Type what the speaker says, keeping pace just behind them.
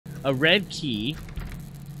a red key.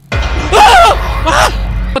 Ah!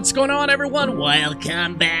 Ah! What's going on, everyone?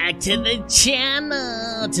 Welcome back to the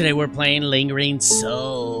channel. Today we're playing Lingering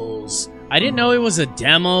Souls. I didn't know it was a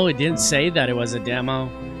demo. It didn't say that it was a demo.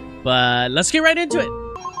 But let's get right into it.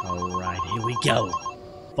 Alright, here we go.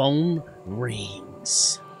 Phone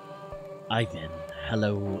rings. Ivan,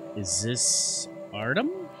 hello. Is this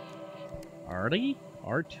Artem? Artie?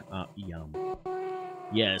 Art? Yum.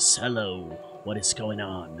 Yes, hello. What is going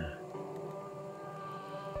on?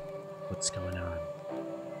 What's going on?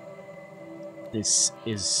 This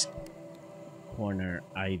is Corner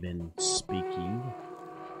Ivan speaking.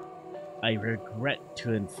 I regret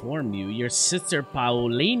to inform you, your sister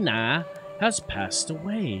Paulina has passed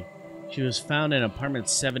away. She was found in apartment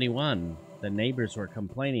 71. The neighbors were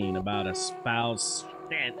complaining about a foul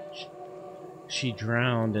stench. She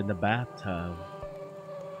drowned in the bathtub.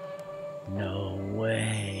 No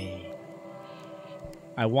way.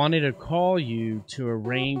 I wanted to call you to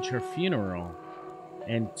arrange her funeral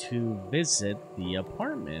and to visit the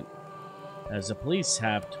apartment. As the police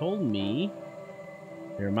have told me,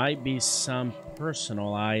 there might be some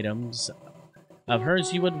personal items of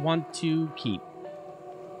hers you would want to keep.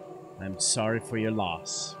 I'm sorry for your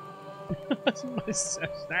loss. My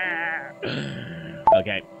sister.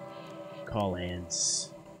 Okay. Call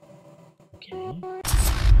ends. Okay.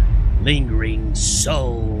 Lingering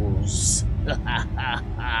Souls.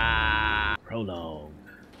 Prologue.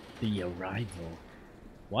 The arrival.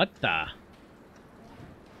 What the? Oh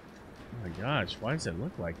my gosh, why does it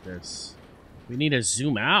look like this? We need to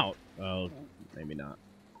zoom out. Oh, maybe not.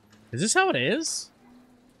 Is this how it is?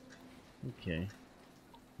 Okay.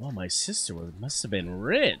 Well, my sister must have been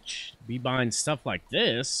rich to be buying stuff like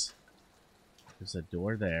this. There's a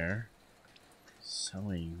door there.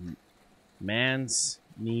 Sewing. Man's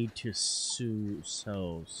need to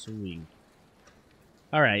sewing.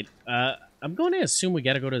 Alright, I'm going to assume we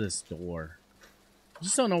gotta go to this door. I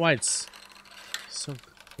just don't know why it's so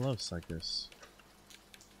close like this.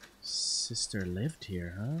 Sister lived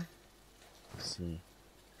here, huh? Let's see.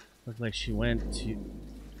 Looked like she went to...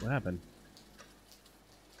 What happened?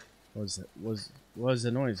 What was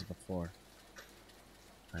the noise before?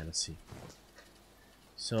 Alright, let's see.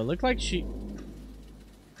 So it looked like she...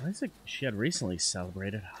 Why is it she had recently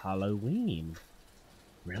celebrated Halloween?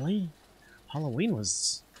 Really? Halloween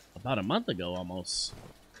was about a month ago almost.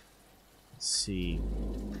 Let's see.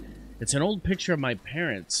 It's an old picture of my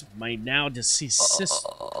parents, my now deceased sister.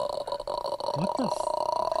 What the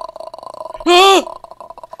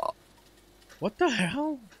What the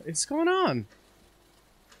hell is going on?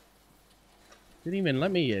 Didn't even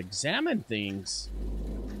let me examine things.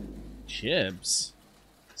 Chips.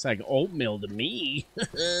 It's like oatmeal to me.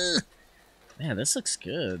 Man, this looks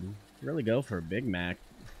good. Really go for a Big Mac.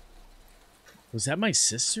 Was that my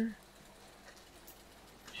sister?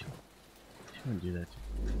 She wouldn't do that.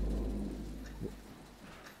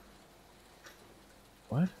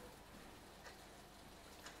 What?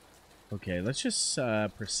 Okay, let's just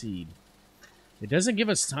proceed. It doesn't give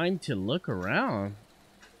us time to look around.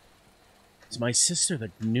 Is my sister the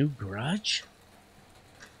new grudge?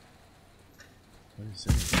 What is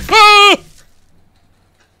this? Ah!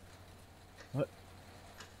 What?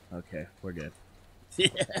 Okay, we're good.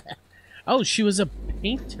 Oh, she was a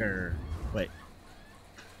painter. Wait.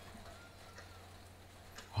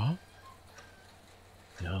 Huh?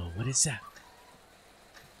 No, what is that?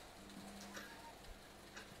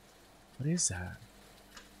 What is that?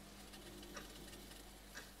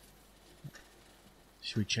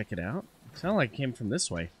 Should we check it out? It sounded like it came from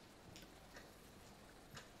this way.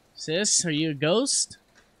 Sis, are you a ghost?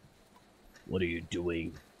 What are you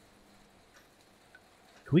doing?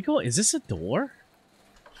 Can we go? Is this a door?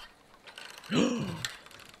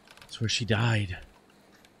 That's where she died.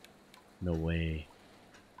 No way.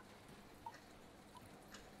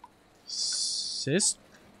 Sis?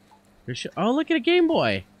 Oh, look at a Game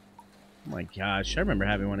Boy. Oh my gosh, I remember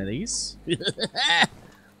having one of these.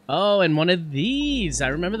 Oh, and one of these. I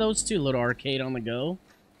remember those two. Little arcade on the go.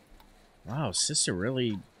 Wow, sister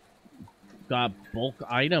really got bulk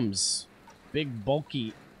items. Big,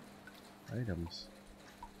 bulky items.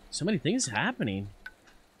 So many things happening.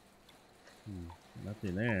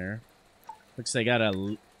 Nothing there. Looks like they got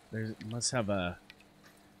a... There must have a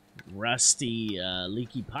rusty,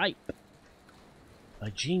 leaky pipe.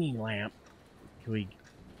 A genie lamp. Can we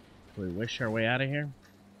wish our way out of here?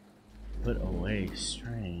 Put away.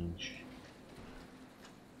 Strange.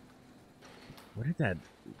 What did that...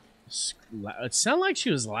 It sounded like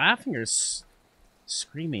she was laughing or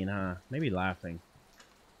screaming, huh? Maybe laughing.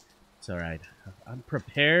 It's alright. I'm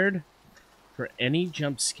prepared for any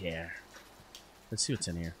jump scare. Let's see what's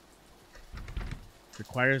in here.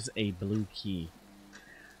 Requires a blue key.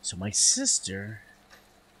 So my sister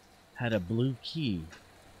had a blue key.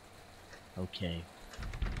 Okay.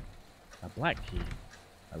 A black key.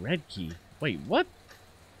 A red key. Wait, what?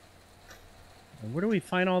 And where do we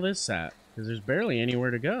find all this at? Because there's barely anywhere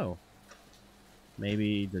to go.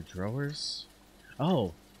 Maybe the drawers?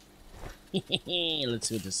 Oh. Let's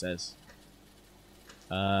see what this says.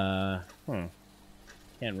 Can't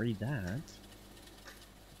read that.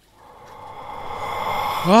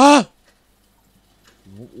 Ah!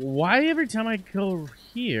 Why every time I go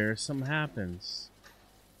here, something happens?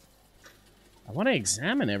 I want to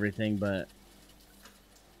examine everything, but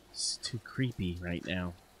it's too creepy right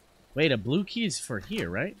now. Wait, a blue key is for here,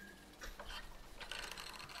 right?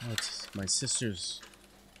 Oh, it's my sister's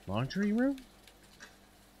laundry room?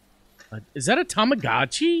 Is that a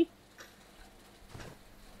Tamagotchi?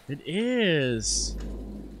 It is.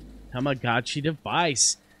 Tamagotchi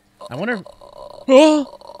device. I wonder...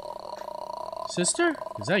 Oh! Sister?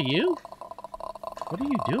 Is that you? What are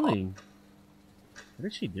you doing? What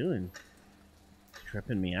is she doing?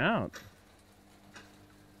 Tripping me out.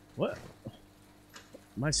 What?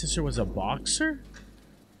 My sister was a boxer?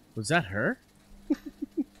 Was that her? A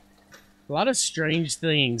lot of strange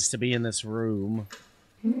things to be in this room.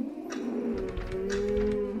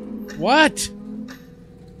 What?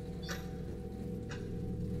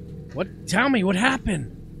 What? Tell me, what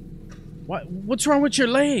happened? What's wrong with your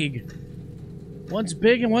leg? One's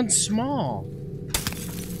big and one's small.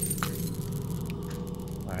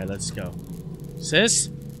 Alright, let's go. Sis?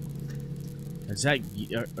 Is that...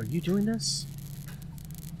 Are you doing this?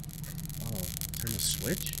 Oh, turn the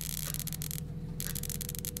switch?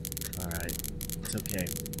 Alright. It's okay.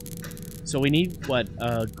 So we need, what,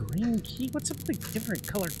 a green key? What's up with the different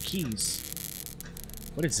colored keys?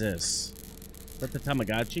 What is this? Is that the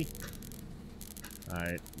Tamagotchi?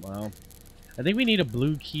 Alright, well... I think we need a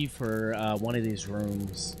blue key for one of these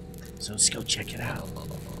rooms. So let's go check it out.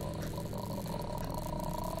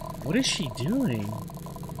 What is she doing?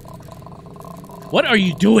 What are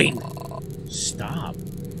you doing? Stop.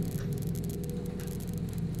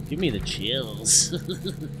 Give me the chills.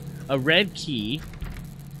 A red key.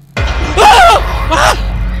 Ah! Ah!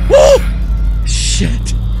 Woo!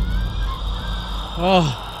 Shit.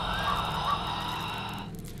 Oh.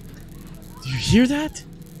 Do you hear that?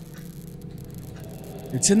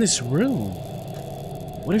 It's in this room.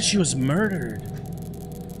 What if she was murdered?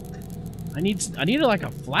 I need like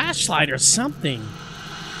a flashlight or something.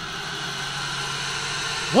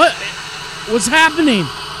 What's happening?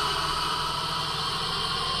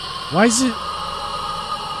 Why is it?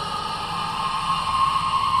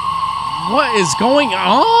 What is going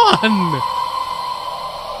on?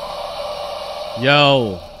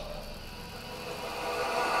 Yo.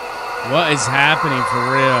 What is happening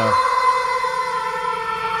for real?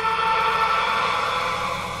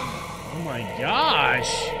 Oh my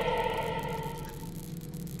gosh.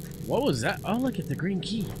 What was that? Oh, look at the green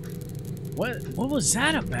key. What was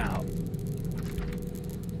that about?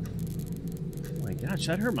 Oh my gosh,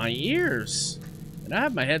 that hurt my ears. And I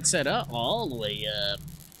have my headset up all the way up.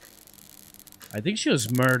 I think she was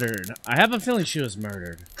murdered. I have a feeling she was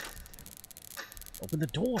murdered. Open the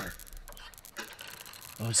door.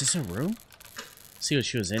 Oh, is this a room? Let's see what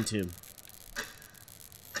she was into.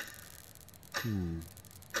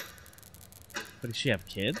 But does she have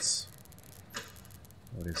kids?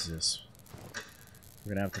 What is this?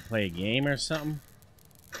 We're gonna have to play a game or something?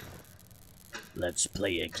 Let's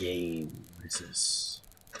play a game. What is this?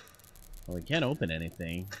 Well, we can't open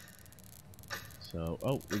anything. So,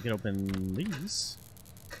 oh, we can open these.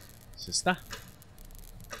 Sister?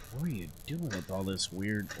 What are you doing with all this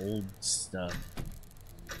weird old stuff?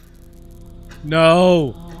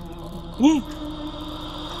 No! Ooh.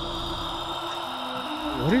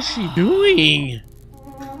 What is she doing?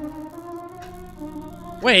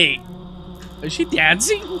 Wait, is she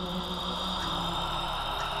dancing?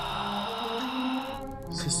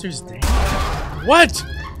 Sister's dancing. What?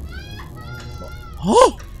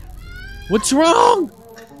 Oh! What's wrong?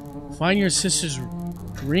 Find your sister's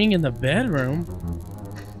ring in the bedroom.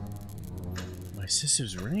 My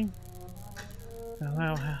sister's ring?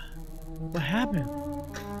 What happened?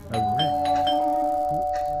 A ring.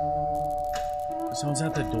 Someone's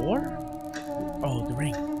at the door? Oh, the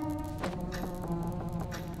ring.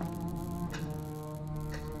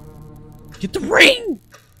 Get the ring!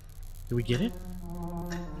 Do we get it?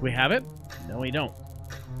 Do we have it? No, we don't.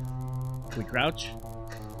 Can we crouch?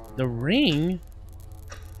 The ring?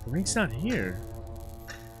 The ring's not here.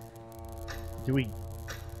 Do we...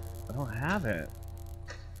 I don't have it.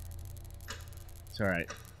 It's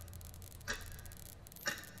alright.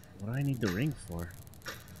 What do I need the ring for?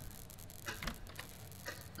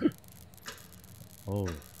 Oh,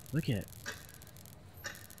 look at it.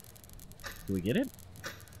 Do we get it?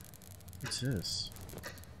 What's this?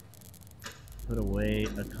 Put away.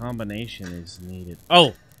 A combination is needed.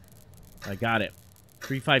 Oh! I got it.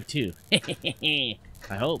 352.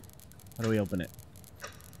 I hope. How do we open it?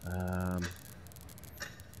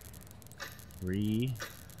 3,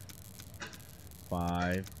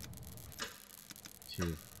 5,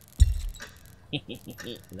 2.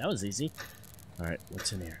 That was easy. Alright,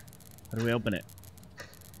 what's in here? How do we open it?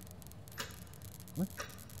 What?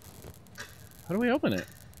 How do we open it?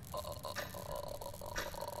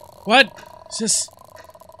 What? Is this...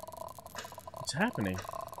 What's happening?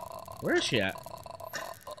 Where is she at?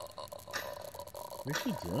 What is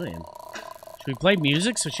she doing? Should we play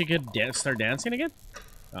music so she could start dancing again?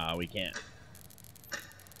 Oh, we can't.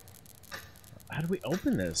 How do we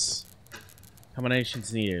open this?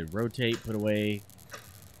 Combinations needed. Rotate, put away,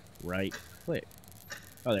 right click.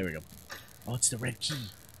 Oh, there we go. Oh, it's the red key.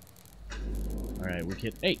 Alright, we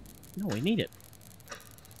can... Hey! No, we need it.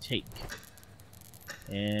 Take.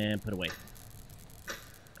 And put away.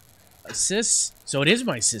 Sis? So it is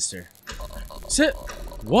my sister. Sit.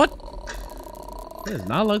 What? It does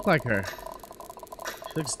not look like her.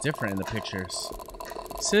 She looks different in the pictures.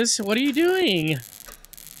 Sis, what are you doing?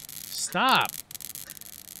 Stop.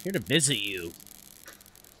 I'm here to visit you.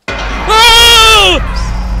 Oh!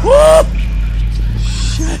 Woo!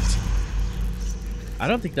 Shit. I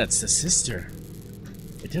don't think that's the sister.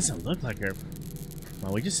 It doesn't look like her.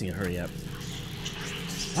 Well, we just need to hurry up.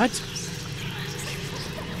 What?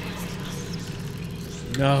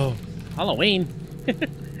 No. Halloween.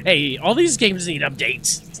 Hey, all these games need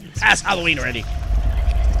updates. It's past Halloween already.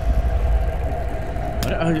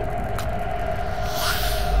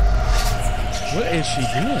 What is she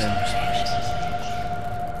doing?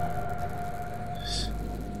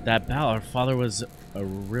 That Bal, our father was a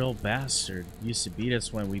real bastard. He used to beat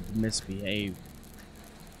us when we misbehaved.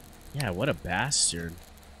 Yeah, what a bastard.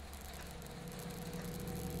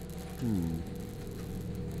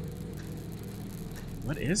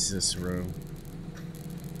 What is this room?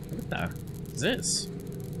 What the is this?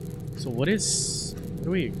 So what is... What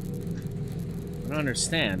do we... I don't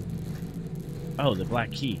understand. Oh, the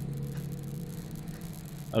black key.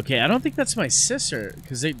 Okay, I don't think that's my sister,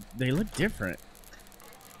 because they look different.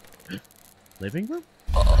 Living room?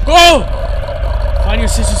 Oh! Find your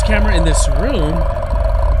sister's camera in this room.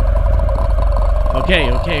 Okay.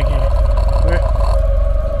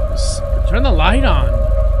 Turn the light on.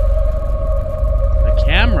 The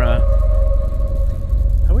camera?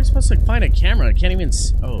 How are we supposed to find a camera? I can't even...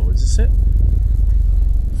 Oh, is this it?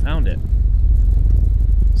 Found it.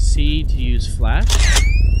 C to use flash.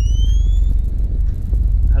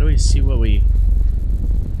 How do we see what we...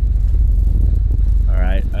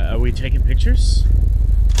 Alright, are we taking pictures?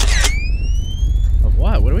 Of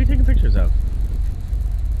what? What are we taking pictures of?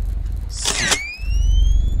 C.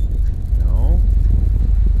 No.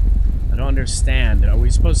 I don't understand. Are we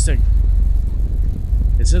supposed to...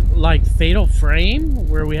 Is it like Fatal Frame?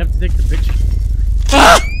 Where we have to take the picture?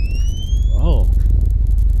 Ah! Oh.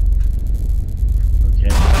 Okay.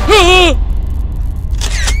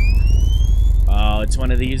 Oh, it's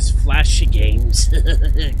one of these flashy games.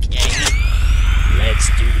 Okay. Let's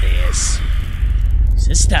do this.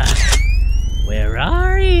 Sister, where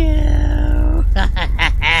are you?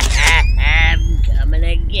 I'm coming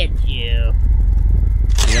to get you.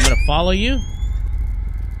 See, I'm gonna follow you.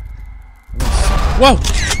 Whoa!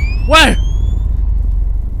 What?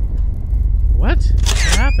 What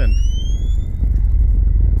happened?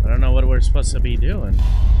 I don't know what we're supposed to be doing.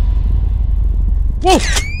 Whoa!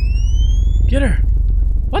 Get her!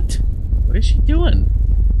 What? What is she doing?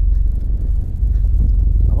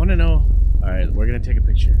 I want to know. Alright, we're gonna take a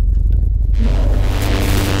picture.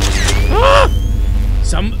 Ah!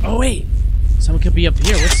 Oh wait! Someone could be up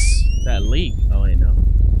here. What's that leak? Oh wait, no.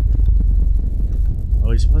 Are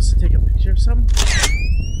we supposed to take a picture of something?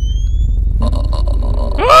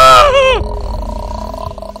 Ah!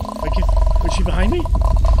 Is she behind me?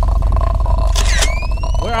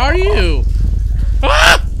 Where are you?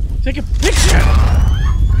 Ah! Take a picture!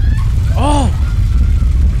 Oh!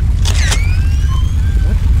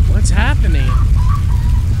 What's happening?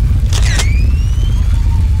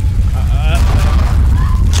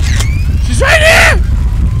 She's right here!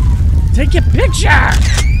 Take a picture!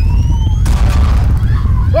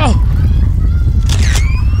 Oh!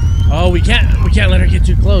 Oh, we can't let her get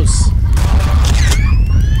too close.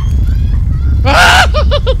 Ah!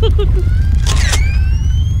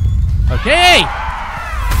 Okay!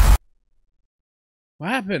 What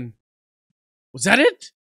happened? Was that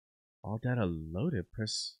it? All data loaded.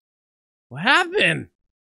 Press. What happened?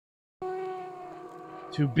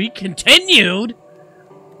 To be continued?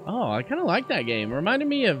 Oh, I kind of like that game. Reminded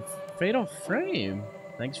me of Fatal Frame.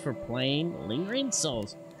 Thanks for playing Lingering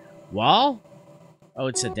Souls. Well? Oh,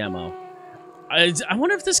 it's a demo. I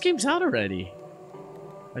wonder if this game's out already.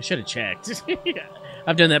 I should have checked.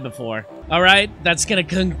 I've done that before. Alright, that's going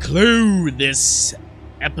to conclude this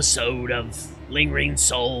episode of Lingering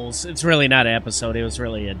Souls. It's really not an episode. It was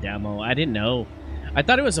really a demo. I didn't know. I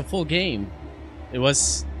thought it was a full game. It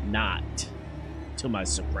was not. To my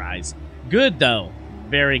surprise. Good, though.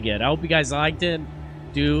 Very good. I hope you guys liked it.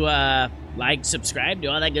 Do, like, subscribe, do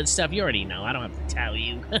all that good stuff. You already know. I don't have to tell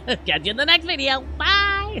you. Catch you in the next video.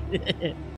 Bye!